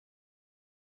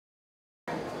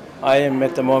I am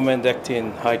at the moment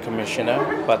acting High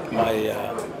Commissioner, but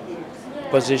my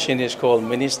position is called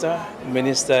Minister.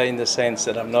 Minister in the sense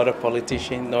that I'm not a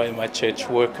politician, nor am I a church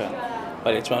worker,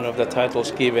 but it's one of the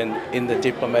titles given in the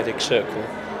diplomatic circle,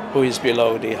 who is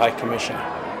below the High Commissioner.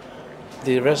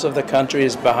 The rest of the country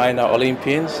is behind our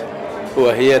Olympians, who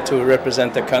are here to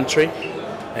represent the country,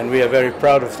 and we are very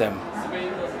proud of them.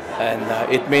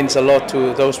 And it means a lot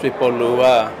to those people who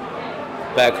are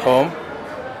back home,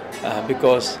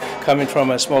 because coming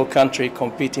from a small country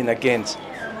competing against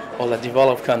all the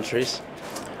developed countries,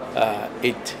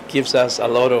 it gives us a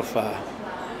lot of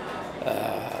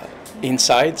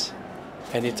insights,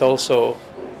 and it also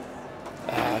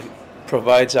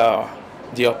provides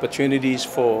the opportunities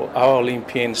for our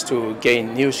Olympians to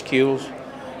gain new skills,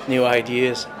 new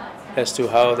ideas as to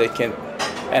how they can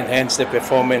enhance their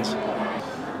performance.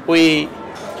 We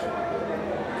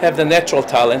have the natural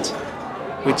talent.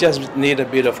 We just need a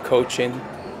bit of coaching,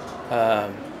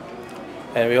 and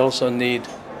we also need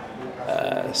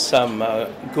some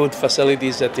good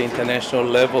facilities at the international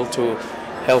level to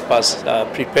help us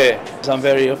prepare. I'm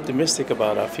very optimistic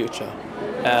about our future.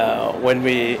 When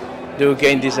we do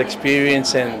gain this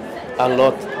experience and a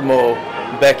lot more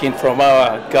backing from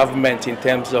our government in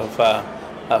terms of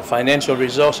financial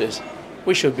resources,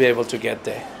 we should be able to get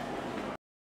there.